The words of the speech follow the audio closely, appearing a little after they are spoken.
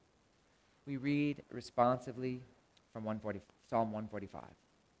We read responsively from Psalm 145.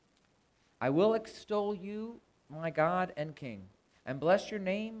 I will extol you, my God and King, and bless your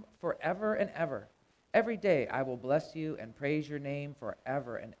name forever and ever. Every day I will bless you and praise your name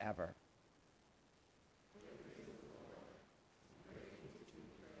forever and ever.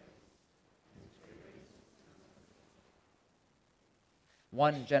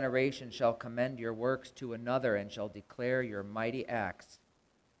 One generation shall commend your works to another and shall declare your mighty acts.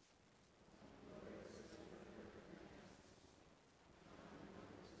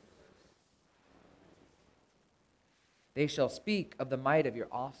 They shall speak of the might of your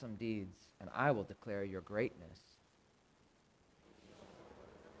awesome deeds, and I will declare your greatness.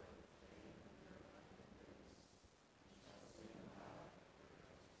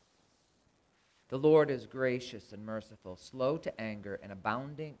 The Lord is gracious and merciful, slow to anger, and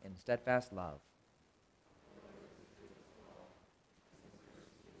abounding in steadfast love.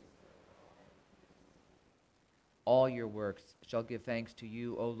 All your works shall give thanks to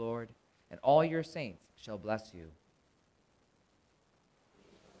you, O Lord, and all your saints shall bless you.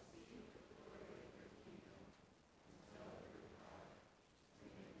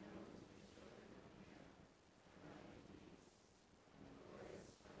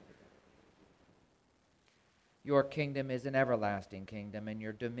 Your kingdom is an everlasting kingdom, and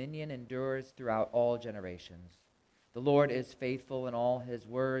your dominion endures throughout all generations. The Lord is faithful in all his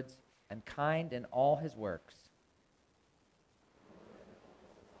words and kind in all his works.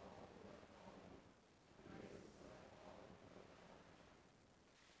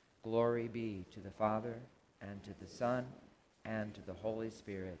 Glory be to the Father, and to the Son, and to the Holy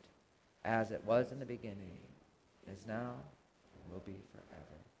Spirit, as it was in the beginning, is now, and will be forever.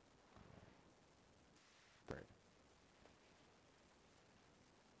 Amen.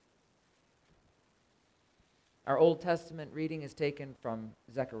 Our Old Testament reading is taken from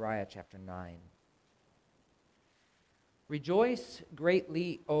Zechariah chapter 9. Rejoice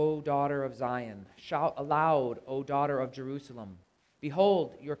greatly, O daughter of Zion. Shout aloud, O daughter of Jerusalem.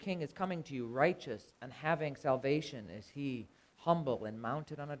 Behold, your king is coming to you, righteous and having salvation is he, humble and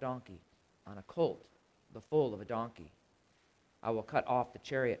mounted on a donkey, on a colt, the foal of a donkey. I will cut off the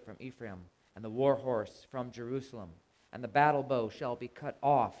chariot from Ephraim, and the war horse from Jerusalem, and the battle bow shall be cut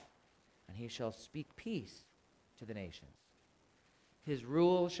off, and he shall speak peace to the nations. His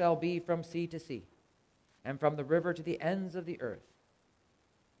rule shall be from sea to sea, and from the river to the ends of the earth.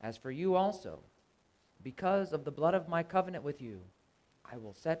 As for you also, because of the blood of my covenant with you, I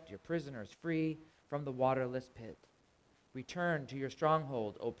will set your prisoners free from the waterless pit. Return to your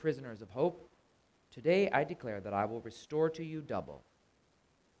stronghold, O prisoners of hope. Today I declare that I will restore to you double.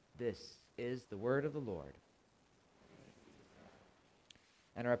 This is the word of the Lord.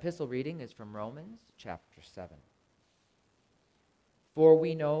 And our epistle reading is from Romans chapter 7. For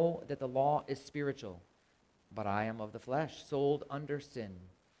we know that the law is spiritual, but I am of the flesh, sold under sin.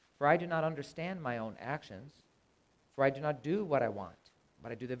 For I do not understand my own actions, for I do not do what I want,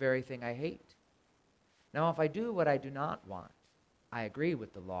 but I do the very thing I hate. Now if I do what I do not want, I agree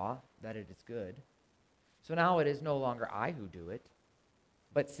with the law that it is good. So now it is no longer I who do it,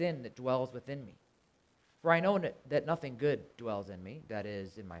 but sin that dwells within me. For I know that nothing good dwells in me, that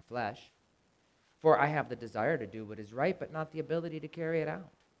is, in my flesh. For I have the desire to do what is right, but not the ability to carry it out.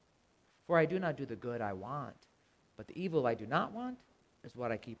 For I do not do the good I want, but the evil I do not want is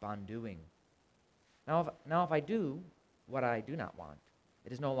what I keep on doing. Now if I do what I do not want,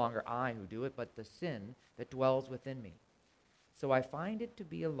 it is no longer I who do it, but the sin that dwells within me. So I find it to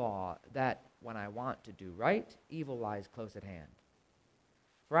be a law that when I want to do right, evil lies close at hand.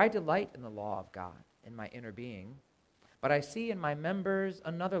 For I delight in the law of God in my inner being, but I see in my members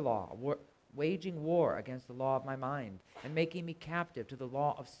another law, waging war against the law of my mind, and making me captive to the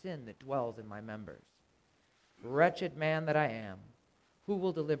law of sin that dwells in my members. Wretched man that I am, who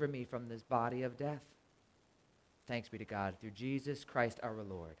will deliver me from this body of death? Thanks be to God through Jesus Christ our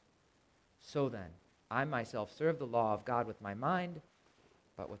Lord. So then, I myself serve the law of God with my mind,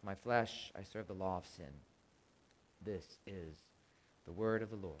 but with my flesh I serve the law of sin. This is the word of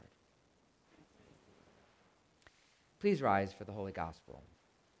the Lord. Please rise for the Holy Gospel.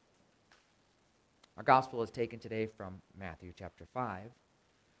 Our Gospel is taken today from Matthew chapter 5,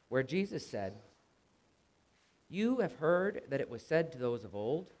 where Jesus said, You have heard that it was said to those of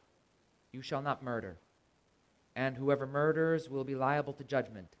old, You shall not murder, and whoever murders will be liable to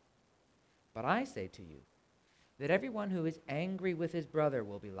judgment. But I say to you that everyone who is angry with his brother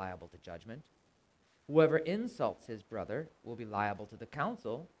will be liable to judgment. Whoever insults his brother will be liable to the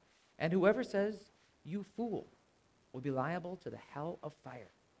council, and whoever says, You fool, will be liable to the hell of fire.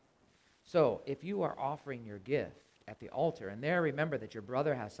 So if you are offering your gift at the altar, and there remember that your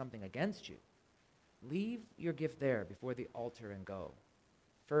brother has something against you. Leave your gift there before the altar and go.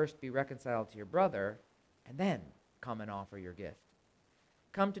 First be reconciled to your brother, and then come and offer your gift.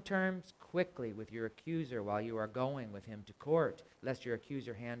 Come to terms quickly with your accuser while you are going with him to court, lest your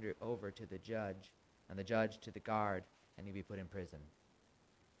accuser hand you over to the judge, and the judge to the guard, and you be put in prison.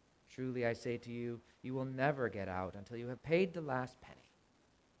 Truly I say to you, you will never get out until you have paid the last penny.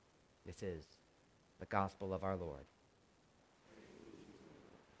 This is the gospel of our Lord.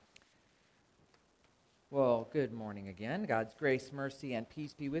 Well, good morning again. God's grace, mercy, and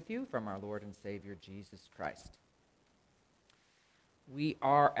peace be with you from our Lord and Savior, Jesus Christ. We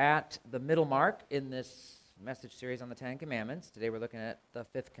are at the middle mark in this message series on the Ten Commandments. Today we're looking at the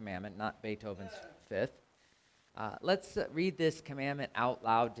fifth commandment, not Beethoven's fifth. Let's read this commandment out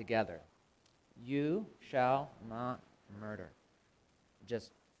loud together. You shall not murder.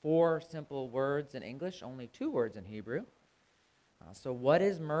 Just 4 simple words in English, only 2 words in Hebrew. So what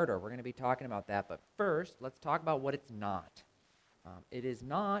is murder? We're going to be talking about that. But first, let's talk about what it's not. It is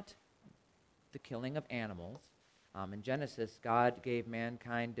not the killing of animals. In Genesis, God gave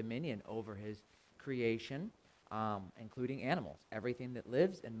mankind dominion over his creation, including animals. Everything that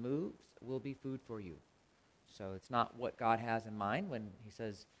lives and moves will be food for you. So it's not what God has in mind when he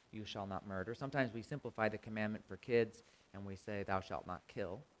says, you shall not murder. Sometimes we simplify the commandment for kids and we say, thou shalt not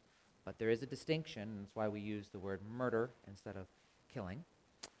kill. But there is a distinction, and that's why we use the word murder instead of killing.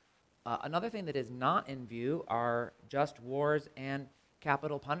 Another thing that is not in view are just wars and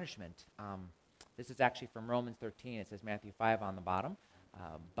capital punishment. This is actually from Romans 13. It says Matthew 5 on the bottom.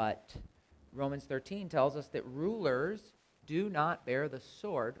 But Romans 13 tells us that rulers do not bear the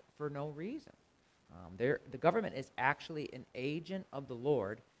sword for no reason. The government is actually an agent of the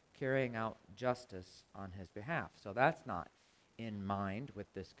Lord carrying out justice on his behalf. So that's not in mind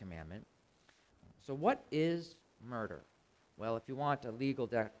with this commandment. So what is murder? Well, if you want a legal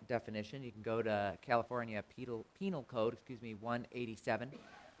definition, you can go to California Penal Code, 187.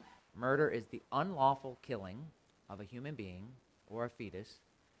 Murder is the unlawful killing of a human being or a fetus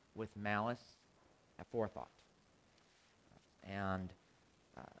with malice aforethought. And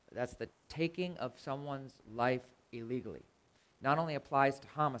that's the taking of someone's life illegally. Not only applies to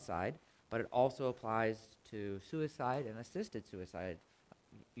homicide, but it also applies to suicide and assisted suicide,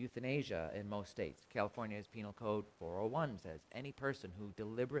 euthanasia in most states. California's Penal Code 401 says any person who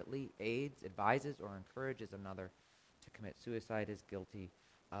deliberately aids, advises, or encourages another to commit suicide is guilty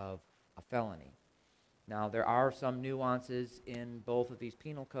of a felony. Now, there are some nuances in both of these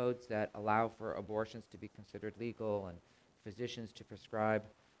penal codes that allow for abortions to be considered legal and physicians to prescribe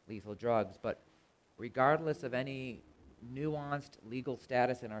lethal drugs, but regardless of any nuanced legal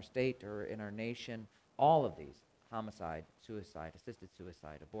status in our state or in our nation, all of these, homicide, suicide, assisted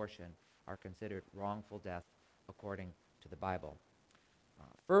suicide, abortion, are considered wrongful death according to the Bible.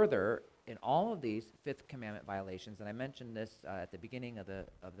 Further, in all of these Fifth Commandment violations, and I mentioned this at the beginning of the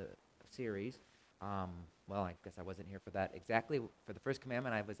series, well, I guess I wasn't here for that exactly. For the first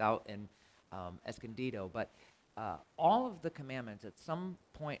commandment, I was out in Escondido, but all of the commandments at some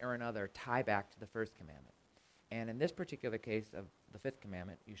point or another tie back to the first commandment. And in this particular case of the fifth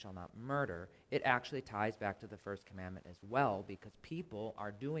commandment, you shall not murder, it actually ties back to the first commandment as well, because people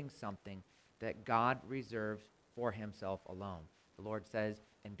are doing something that God reserves for himself alone. The Lord says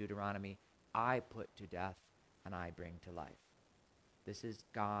in Deuteronomy, I put to death and I bring to life. This is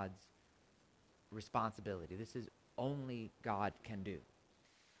God's responsibility. This is only God can do.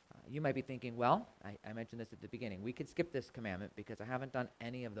 You might be thinking, well, I mentioned this at the beginning. We could skip this commandment because I haven't done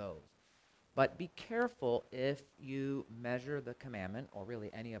any of those. But be careful if you measure the commandment, or really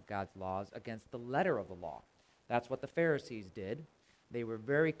any of God's laws, against the letter of the law. That's what the Pharisees did. They were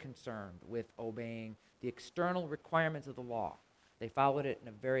very concerned with obeying the external requirements of the law. They followed it in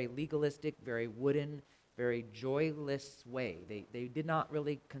a very legalistic, very wooden, very joyless way. They did not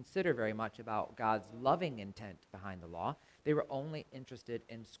really consider very much about God's loving intent behind the law. They were only interested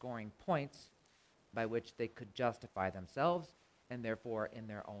in scoring points by which they could justify themselves and therefore in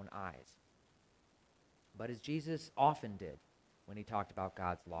their own eyes. But as Jesus often did when he talked about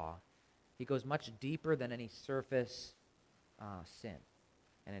God's law, he goes much deeper than any surface sin.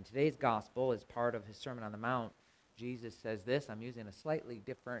 And in today's gospel, as part of his Sermon on the Mount, Jesus says this. I'm using a slightly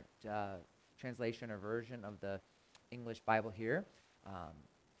different translation or version of the English Bible here.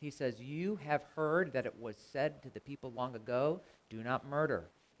 He says, you have heard that it was said to the people long ago, do not murder,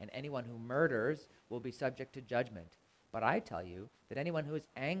 and anyone who murders will be subject to judgment. But I tell you that anyone who is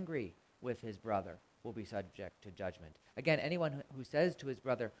angry with his brother will be subject to judgment. Again, anyone who says to his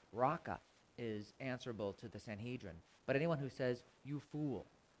brother, Raka, is answerable to the Sanhedrin. But anyone who says, you fool,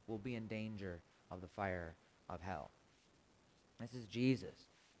 will be in danger of the fire of hell. This is Jesus.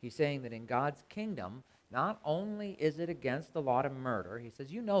 He's saying that in God's kingdom, not only is it against the law to murder, he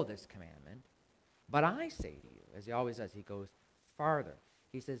says, you know this commandment, but I say to you, as he always does, he goes farther.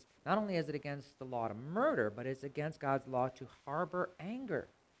 He says, not only is it against the law to murder, but it's against God's law to harbor anger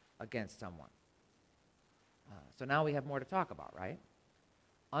against someone. So now we have more to talk about, right?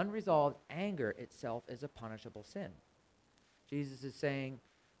 Unresolved anger itself is a punishable sin. Jesus is saying,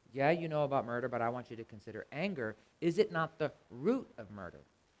 yeah, you know about murder, but I want you to consider anger. Is it not the root of murder?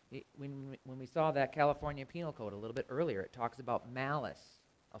 When we saw that California Penal Code a little bit earlier, it talks about malice,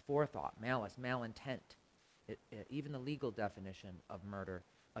 aforethought, malice, malintent. Even the legal definition of murder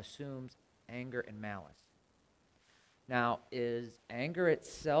assumes anger and malice. Now, is anger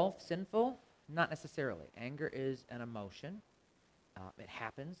itself sinful? Not necessarily. Anger is an emotion. It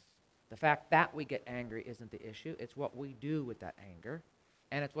happens. The fact that we get angry isn't the issue. It's what we do with that anger,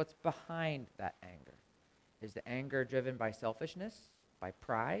 and it's what's behind that anger. Is the anger driven by selfishness, by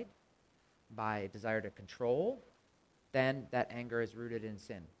pride, by desire to control? Then that anger is rooted in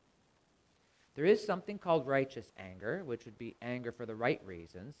sin. There is something called righteous anger, which would be anger for the right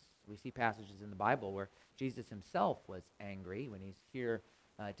reasons. We see passages in the Bible where Jesus himself was angry when he's here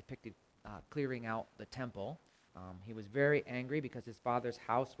depicted clearing out the temple. He was very angry because his father's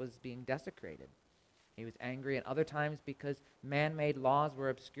house was being desecrated. He was angry at other times because man-made laws were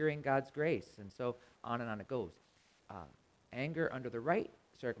obscuring God's grace, and so on it goes. Anger under the right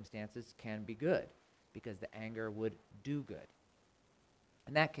circumstances can be good because the anger would do good.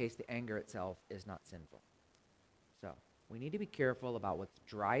 In that case, the anger itself is not sinful. So we need to be careful about what's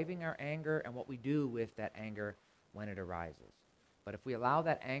driving our anger and what we do with that anger when it arises. But if we allow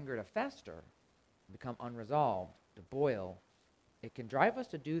that anger to fester, become unresolved, to boil, it can drive us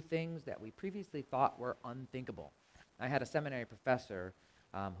to do things that we previously thought were unthinkable. I had a seminary professor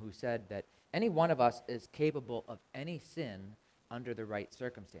who said that any one of us is capable of any sin under the right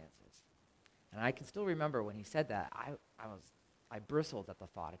circumstances. And I can still remember when he said that, I bristled at the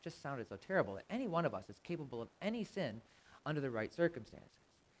thought. It just sounded so terrible that any one of us is capable of any sin under the right circumstances.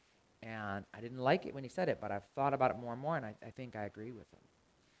 And I didn't like it when he said it, but I've thought about it more and more, and I think I agree with him.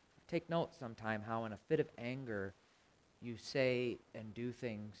 Take note sometime how in a fit of anger you say and do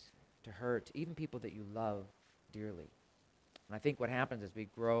things to hurt even people that you love dearly. And I think what happens as we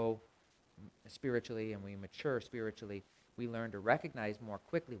grow spiritually and we mature spiritually, we learn to recognize more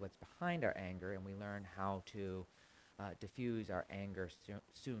quickly what's behind our anger, and we learn how to diffuse our anger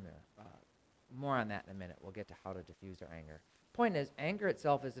sooner. More on that in a minute. We'll get to how to diffuse our anger. Point is, anger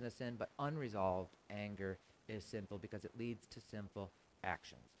itself isn't a sin, but unresolved anger is sinful because it leads to sinful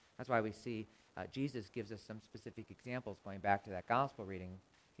actions. That's why we see Jesus gives us some specific examples going back to that gospel reading.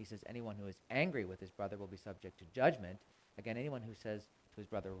 He says, anyone who is angry with his brother will be subject to judgment. Again, anyone who says to his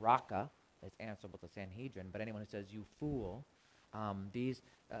brother, Raka, is answerable to Sanhedrin, but anyone who says, you fool,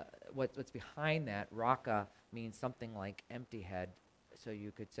 what's behind that, Raka means something like empty head, so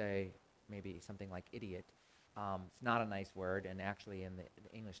you could say maybe something like idiot. It's not a nice word, and actually in the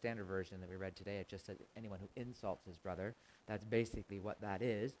English Standard Version that we read today, it just said anyone who insults his brother. That's basically what that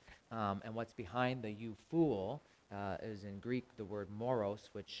is. And what's behind the you fool is in Greek the word moros,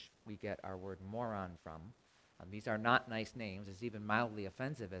 which we get our word moron from. These are not nice names. It's even mildly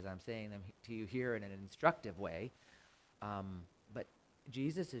offensive as I'm saying them to you here in an instructive way. But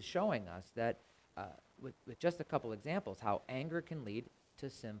Jesus is showing us that with just a couple examples, how anger can lead to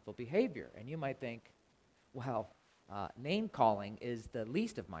sinful behavior. And you might think, well, name-calling is the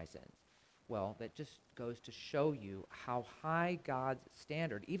least of my sins. Well, that just goes to show you how high God's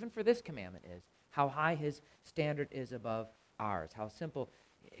standard, even for this commandment, is, how high his standard is above ours, how simple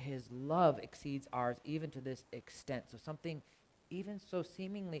his love exceeds ours even to this extent. So something even so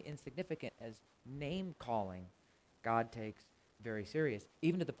seemingly insignificant as name-calling, God takes very serious,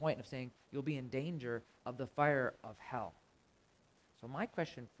 even to the point of saying you'll be in danger of the fire of hell. So my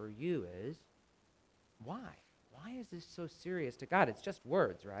question for you is, why? Why is this so serious to God? It's just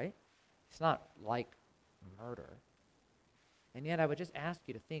words, right? It's not like murder. And yet I would just ask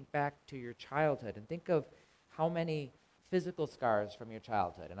you to think back to your childhood and think of how many physical scars from your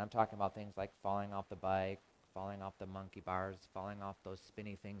childhood. And I'm talking about things like falling off the bike, falling off the monkey bars, falling off those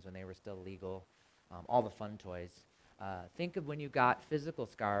spinny things when they were still legal, all the fun toys. Think of when you got physical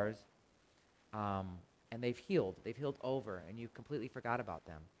scars and they've healed over, and you completely forgot about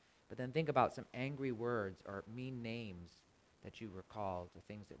them. But then think about some angry words or mean names that you recall, the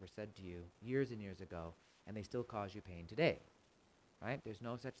things that were said to you years and years ago, and they still cause you pain today, right? There's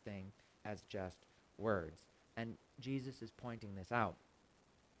no such thing as just words. And Jesus is pointing this out.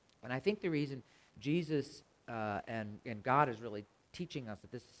 And I think the reason Jesus and God is really teaching us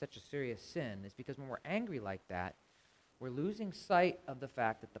that this is such a serious sin is because when we're angry like that, we're losing sight of the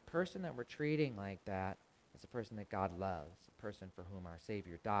fact that the person that we're treating like that is a person that God loves, a person for whom our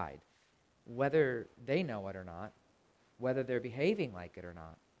Savior died. Whether they know it or not, whether they're behaving like it or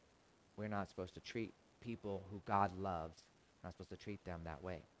not, we're not supposed to treat people who God loves, we're not supposed to treat them that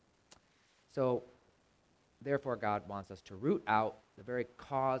way. So, therefore, God wants us to root out the very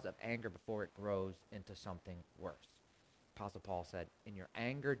cause of anger before it grows into something worse. Apostle Paul said, in your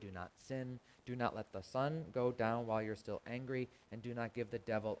anger, do not sin. Do not let the sun go down while you're still angry, and do not give the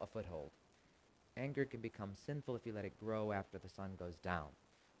devil a foothold. Anger can become sinful if you let it grow after the sun goes down.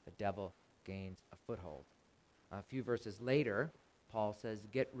 The devil gains a foothold. A few verses later, Paul says,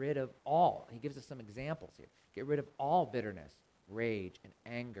 get rid of all. He gives us some examples here. Get rid of all bitterness, rage, and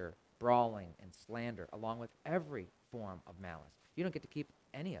anger, brawling, and slander, along with every form of malice. You don't get to keep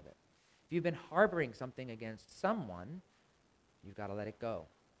any of it. If you've been harboring something against someone, you've got to let it go.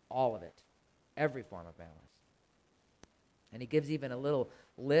 All of it. Every form of malice. And he gives even a little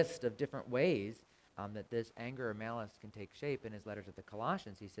list of different ways that this anger or malice can take shape in his letter to the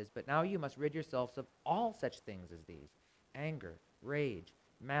Colossians. He says, but now you must rid yourselves of all such things as these: anger, rage,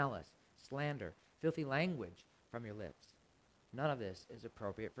 malice, slander, filthy language from your lips. None of this is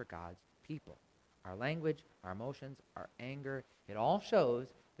appropriate for God's people. Our language, our emotions, our anger, it all shows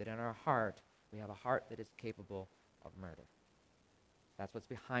that in our heart, we have a heart that is capable of murder. That's what's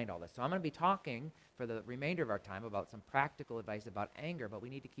behind all this. So I'm going to be talking for the remainder of our time about some practical advice about anger, but we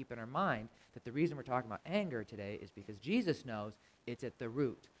need to keep in our mind that the reason we're talking about anger today is because Jesus knows it's at the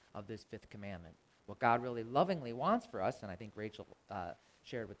root of this fifth commandment. What God really lovingly wants for us, and I think Rachel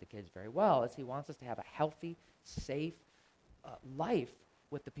shared with the kids very well, is he wants us to have a healthy, safe life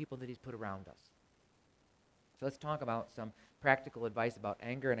with the people that he's put around us. So let's talk about some practical advice about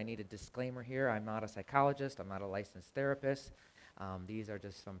anger, and I need a disclaimer here. I'm not a psychologist. I'm not a licensed therapist. These are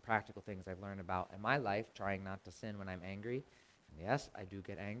just some practical things I've learned about in my life, trying not to sin when I'm angry. And yes, I do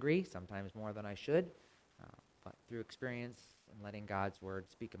get angry, sometimes more than I should, but through experience and letting God's word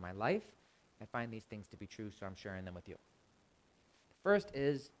speak in my life, I find these things to be true, so I'm sharing them with you. First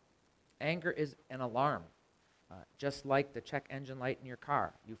is, anger is an alarm. Just like the check engine light in your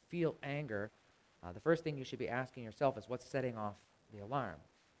car. You feel anger, the first thing you should be asking yourself is, what's setting off the alarm?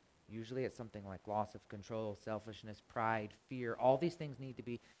 Usually it's something like loss of control, selfishness, pride, fear. All these things need to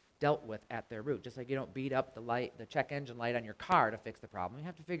be dealt with at their root. Just like you don't beat up the check engine light on your car to fix the problem. You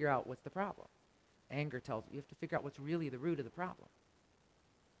have to figure out what's the problem. Anger tells you have to figure out what's really the root of the problem.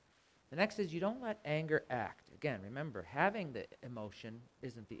 The next is, you don't let anger act. Again, remember, having the emotion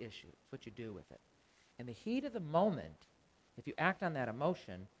isn't the issue. It's what you do with it. In the heat of the moment, if you act on that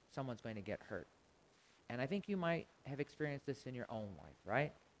emotion, someone's going to get hurt. And I think you might have experienced this in your own life,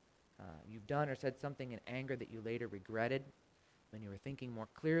 right? You've done or said something in anger that you later regretted. When you were thinking more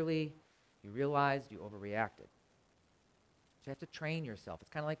clearly, you realized you overreacted. So you have to train yourself. It's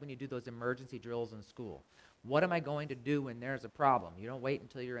kind of like when you do those emergency drills in school. What am I going to do when there's a problem? You don't wait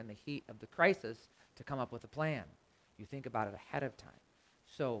until you're in the heat of the crisis to come up with a plan. You think about it ahead of time.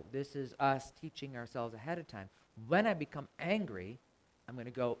 So this is us teaching ourselves ahead of time. When I become angry, I'm going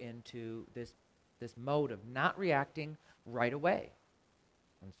to go into this mode of not reacting right away.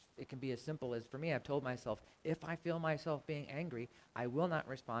 And it can be as simple as, for me, I've told myself, if I feel myself being angry, I will not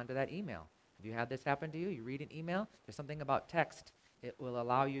respond to that email. Have you had this happen to you? You read an email, there's something about text. It will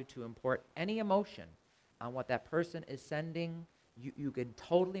allow you to import any emotion on what that person is sending. You can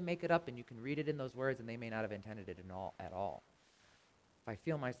totally make it up, and you can read it in those words, and they may not have intended it at all. If I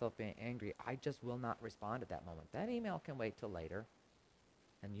feel myself being angry, I just will not respond at that moment. That email can wait till later.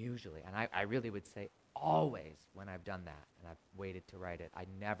 And usually, and I really would say always when I've done that, and I've waited to write it, I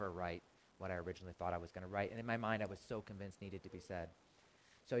never write what I originally thought I was going to write. And in my mind, I was so convinced needed to be said.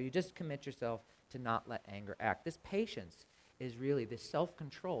 So you just commit yourself to not let anger act. This patience is really this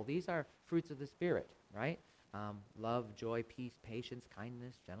self-control. These are fruits of the Spirit, right? Love, joy, peace, patience,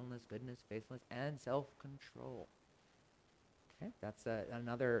 kindness, gentleness, goodness, faithfulness, and self-control. Okay, that's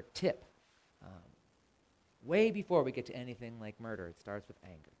another tip. Way before we get to anything like murder, it starts with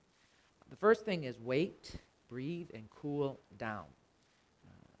anger. The first thing is wait, breathe, and cool down.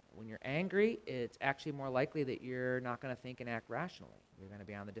 When you're angry, it's actually more likely that you're not going to think and act rationally. You're going to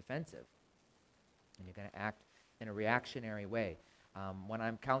be on the defensive, and you're going to act in a reactionary way. When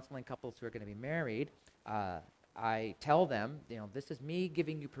I'm counseling couples who are going to be married, I tell them, this is me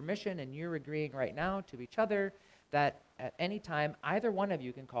giving you permission, and you're agreeing right now to each other that at any time, either one of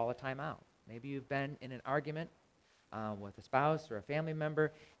you can call a timeout. Maybe you've been in an argument with a spouse or a family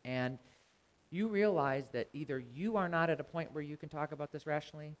member, and you realize that either you are not at a point where you can talk about this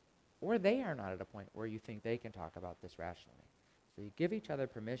rationally, or they are not at a point where you think they can talk about this rationally. So you give each other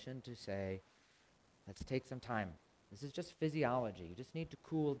permission to say, let's take some time. This is just physiology. You just need to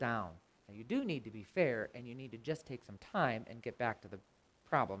cool down. Now, you do need to be fair, and you need to just take some time and get back to the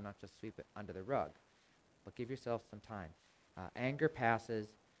problem, not just sweep it under the rug. But give yourself some time. Anger passes.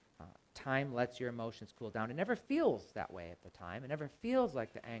 Time lets your emotions cool down. It never feels that way at the time. It never feels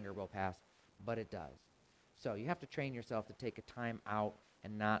like the anger will pass, but it does. So you have to train yourself to take a time out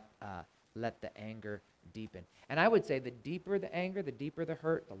and not let the anger deepen. And I would say the deeper the anger, the deeper the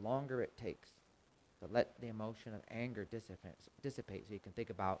hurt, the longer it takes. But let the emotion of anger dissipate so you can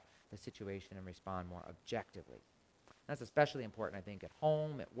think about the situation and respond more objectively. That's especially important, I think, at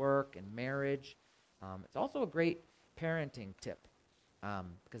home, at work, in marriage. It's also a great parenting tip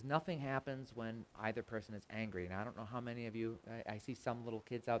because nothing happens when either person is angry. And I don't know how many of you, I see some little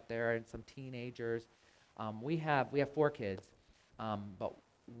kids out there and some teenagers. We have 4 kids, but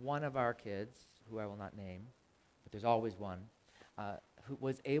one of our kids, who I will not name, but there's always one, who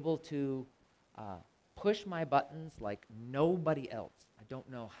was able to push my buttons like nobody else. I don't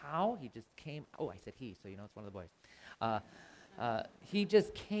know how. He just came. Oh, I said he, so you know it's one of the boys. He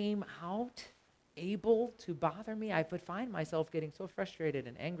just came out able to bother me. I would find myself getting so frustrated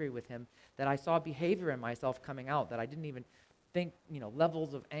and angry with him that I saw behavior in myself coming out that I didn't even think,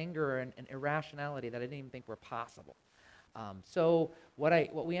 levels of anger and irrationality that I didn't even think were possible. So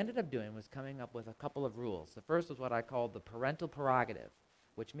what we ended up doing was coming up with a couple of rules. The first was what I called the parental prerogative,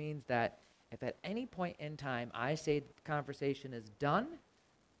 which means that if at any point in time I say the conversation is done,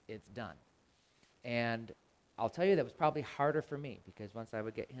 it's done. And I'll tell you that was probably harder for me because once I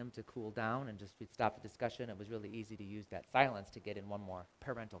would get him to cool down and just we'd stop the discussion, it was really easy to use that silence to get in one more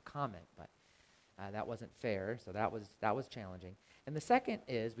parental comment. But that wasn't fair, so that was challenging. And the second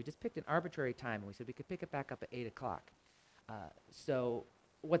is we just picked an arbitrary time, and we said we could pick it back up at 8 o'clock. So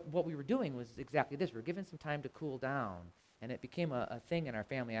what we were doing was exactly this. We were given some time to cool down, and it became a thing in our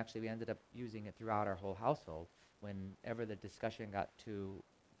family. Actually, we ended up using it throughout our whole household. Whenever the discussion got too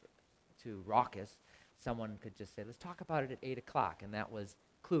raucous, someone could just say, let's talk about it at 8 o'clock, and that was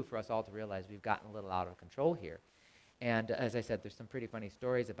a clue for us all to realize we've gotten a little out of control here. And as I said, there's some pretty funny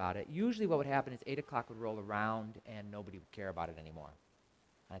stories about it. Usually what would happen is 8 o'clock would roll around and nobody would care about it anymore.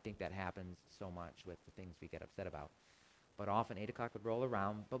 I think that happens so much with the things we get upset about. But often 8 o'clock would roll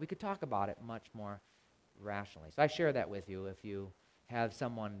around, but we could talk about it much more rationally. So I share that with you. If you have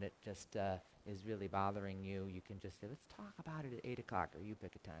someone that just is really bothering you, you can just say, let's talk about it at 8 o'clock, or you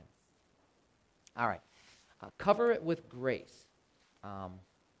pick a time. All right. Cover it with grace.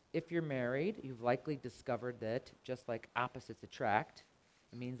 If you're married, you've likely discovered that just like opposites attract,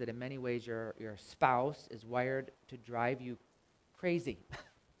 it means that in many ways your spouse is wired to drive you crazy.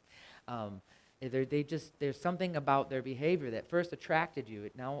 There's something about their behavior that first attracted you,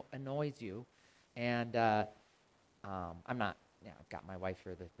 it now annoys you. And I've got my wife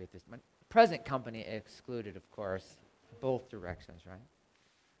here with this. My present company excluded, of course, both directions,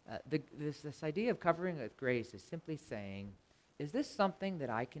 right? This idea of covering with grace is simply saying, is this something that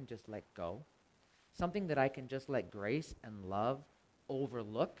I can just let go? Something that I can just let grace and love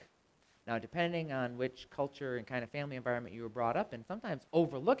overlook? Now, depending on which culture and kind of family environment you were brought up in, sometimes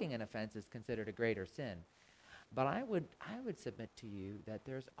overlooking an offense is considered a greater sin. But I would submit to you that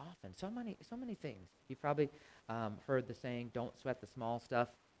there's often so many things. You've probably heard the saying, don't sweat the small stuff,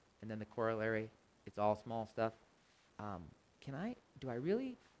 and then the corollary, it's all small stuff. Do I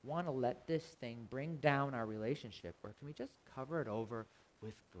really want to let this thing bring down our relationship, or can we just cover it over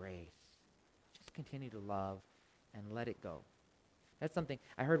with grace? Just continue to love and let it go. That's something,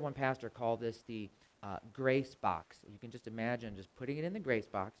 I heard one pastor call this the grace box. You can just imagine just putting it in the grace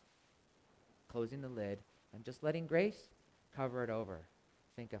box, closing the lid, and just letting grace cover it over.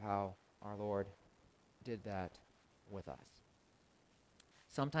 Think of how our Lord did that with us.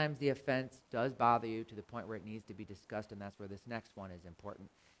 Sometimes the offense does bother you to the point where it needs to be discussed, and that's where this next one is important.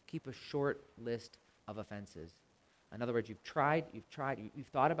 Keep a short list of offenses. In other words, you've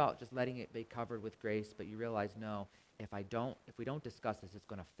thought about just letting it be covered with grace, but you realize, no, if we don't discuss this, it's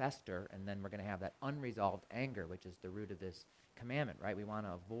going to fester, and then we're going to have that unresolved anger, which is the root of this commandment, right? We want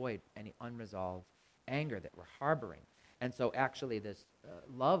to avoid any unresolved anger that we're harboring. And so actually this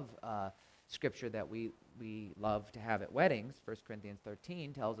love scripture that we love to have at weddings, 1 Corinthians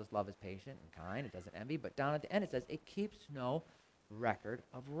 13, tells us love is patient and kind, it doesn't envy, but down at the end it says it keeps no record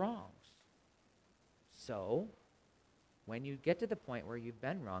of wrongs. So when you get to the point where you've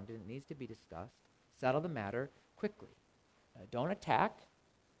been wronged and it needs to be discussed, settle the matter quickly. Don't attack.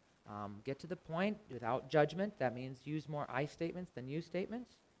 Get to the point without judgment. That means use more I statements than you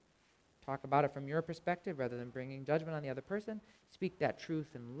statements. Talk about it from your perspective rather than bringing judgment on the other person. Speak that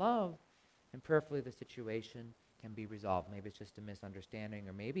truth in love, and prayerfully the situation can be resolved. Maybe it's just a misunderstanding,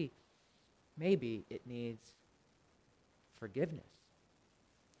 or maybe it needs forgiveness.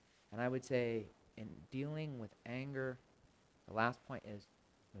 And I would say in dealing with anger, the last point is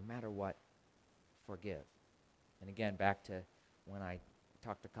no matter what, forgive. And again, back to when I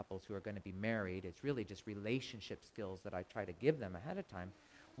talk to couples who are going to be married, it's really just relationship skills that I try to give them ahead of time.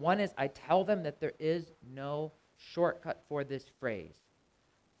 One is I tell them that there is no shortcut for this phrase.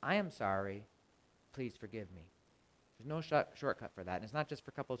 I am sorry, please forgive me. There's no shortcut for that. And it's not just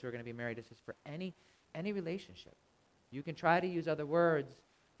for couples who are going to be married, it's just for any relationship. You can try to use other words,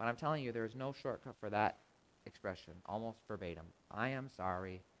 but I'm telling you, there is no shortcut for that expression, almost verbatim. I am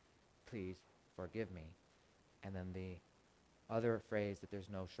sorry, please forgive me. And then the other phrase that there's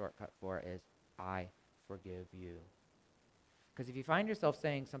no shortcut for is, I forgive you. Because if you find yourself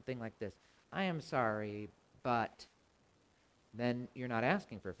saying something like this, I am sorry, but then you're not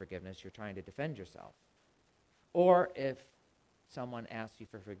asking for forgiveness, you're trying to defend yourself. Or if someone asks you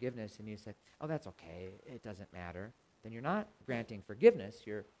for forgiveness and you say, oh, that's okay, it doesn't matter, then you're not granting forgiveness,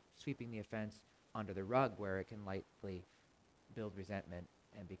 you're sweeping the offense under the rug where it can likely build resentment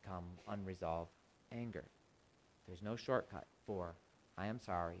and become unresolved anger. There's no shortcut for, I am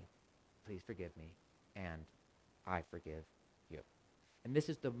sorry, please forgive me, and I forgive you. And this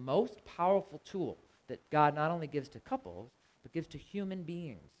is the most powerful tool that God not only gives to couples, but gives to human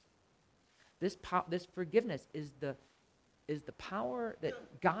beings. This forgiveness is the power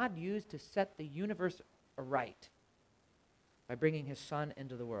that God used to set the universe aright by bringing his son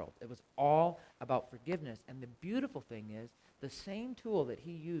into the world. It was all about forgiveness. And the beautiful thing is, the same tool that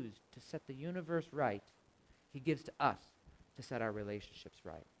he used to set the universe right, he gives to us to set our relationships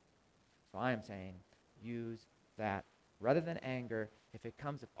right. So I am saying, use that. Rather than anger, if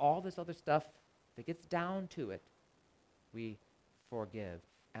all this other stuff, if it gets down to it, we forgive.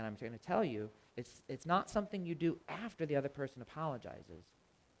 And I'm going to tell you, it's not something you do after the other person apologizes.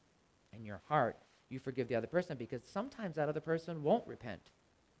 In your heart, you forgive the other person because sometimes that other person won't repent.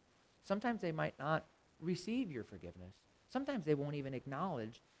 Sometimes they might not receive your forgiveness. Sometimes they won't even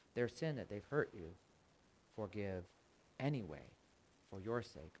acknowledge their sin that they've hurt you. Forgive anyway for your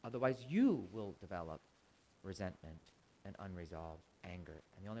sake. Otherwise, you will develop resentment and unresolved anger.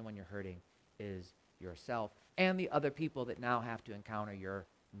 And the only one you're hurting is yourself and the other people that now have to encounter your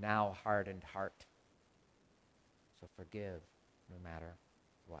now hardened heart. So forgive no matter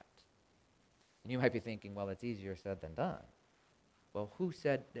what. And you might be thinking, well, it's easier said than done. Well, who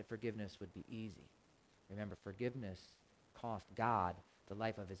said that forgiveness would be easy? Remember, forgiveness cost God the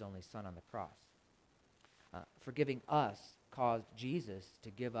life of his only son on the cross. Forgiving us caused Jesus to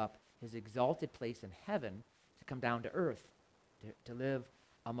give up his exalted place in heaven to come down to earth, to live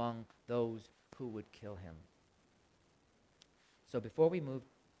among those who would kill him. So before we moved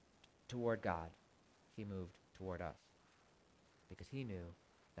toward God, he moved toward us, because he knew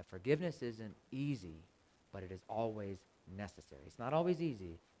that forgiveness isn't easy, but it is always necessary. It's not always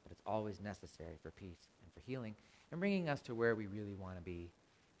easy, but it's always necessary for peace and for healing and bringing us to where we really want to be,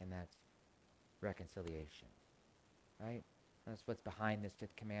 and that's reconciliation, right? That's what's behind this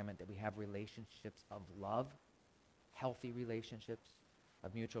fifth commandment, that we have relationships of love, healthy relationships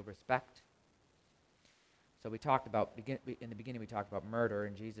of mutual respect. So we talked about, in the beginning we talked about murder,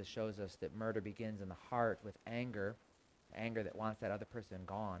 and Jesus shows us that murder begins in the heart with anger that wants that other person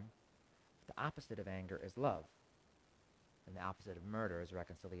gone. But the opposite of anger is love, and the opposite of murder is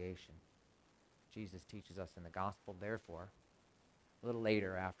reconciliation. Jesus teaches us in the gospel, therefore, a little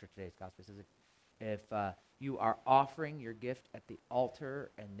later after today's gospel, says, if you are offering your gift at the altar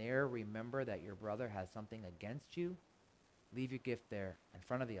and there remember that your brother has something against you, leave your gift there in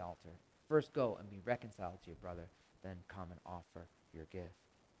front of the altar. First go and be reconciled to your brother, then come and offer your gift.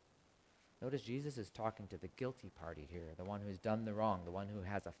 Notice Jesus is talking to the guilty party here, the one who's done the wrong, the one who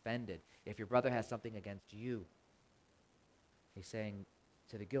has offended. If your brother has something against you, he's saying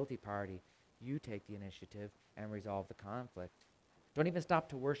to the guilty party, you take the initiative and resolve the conflict. Don't even stop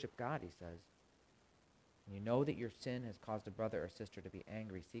to worship God, he says. When you know that your sin has caused a brother or sister to be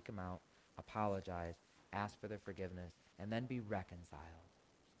angry, seek him out, apologize, ask for their forgiveness, and then be reconciled.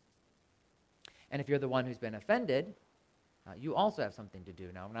 And if you're the one who's been offended, you also have something to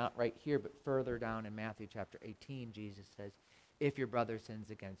do. Now, not right here, but further down in Matthew chapter 18, Jesus says, if your brother sins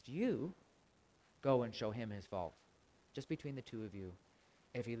against you, go and show him his fault. Just between the two of you.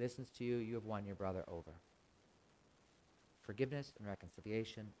 If he listens to you, you have won your brother over. Forgiveness and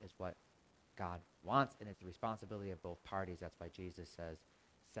reconciliation is what God wants, and it's the responsibility of both parties. That's why Jesus says,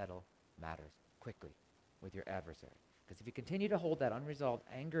 settle matters quickly with your adversary. Because if you continue to hold that unresolved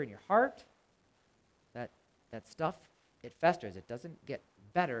anger in your heart, that stuff, it festers. It doesn't get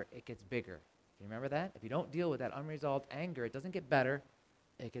better, it gets bigger. You remember that? If you don't deal with that unresolved anger, it doesn't get better,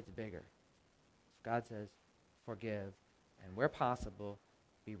 it gets bigger. So God says, forgive and where possible,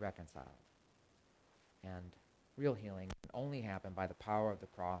 be reconciled. And real healing can only happen by the power of the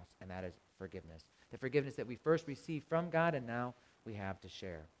cross, and that is forgiveness. The forgiveness that we first received from God and now we have to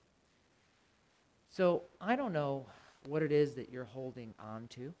share. So I don't know what it is that you're holding on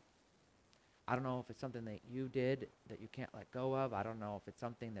to. I don't know if it's something that you did that you can't let go of. I don't know if it's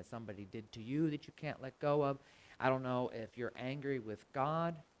something that somebody did to you that you can't let go of. I don't know if you're angry with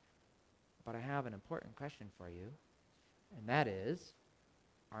God. But I have an important question for you, and that is,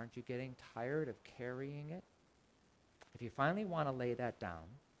 aren't you getting tired of carrying it? If you finally want to lay that down,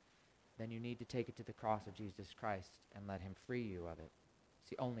 then you need to take it to the cross of Jesus Christ and let him free you of it. It's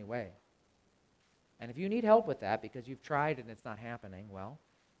the only way. And if you need help with that because you've tried and it's not happening, well,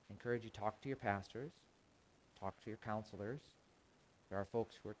 I encourage you to talk to your pastors, talk to your counselors. There are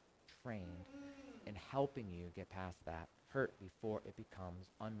folks who are trained in helping you get past that hurt before it becomes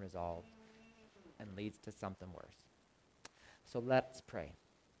unresolved and leads to something worse. So let's pray.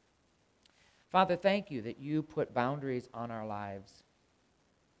 Father, thank you that you put boundaries on our lives.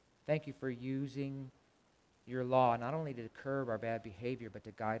 Thank you for using your law not only to curb our bad behavior, but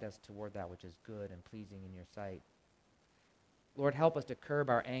to guide us toward that which is good and pleasing in your sight. Lord, help us to curb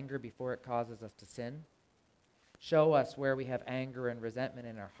our anger before it causes us to sin. Show us where we have anger and resentment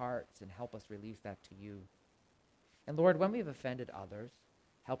in our hearts and help us release that to you. And Lord, when we've offended others,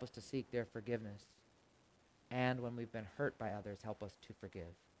 help us to seek their forgiveness. And when we've been hurt by others, help us to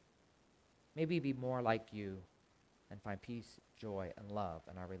forgive. Maybe be more like you and find peace, joy, and love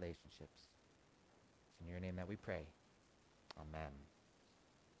in our relationships. It's in your name that we pray. Amen.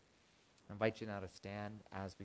 I invite you now to stand as we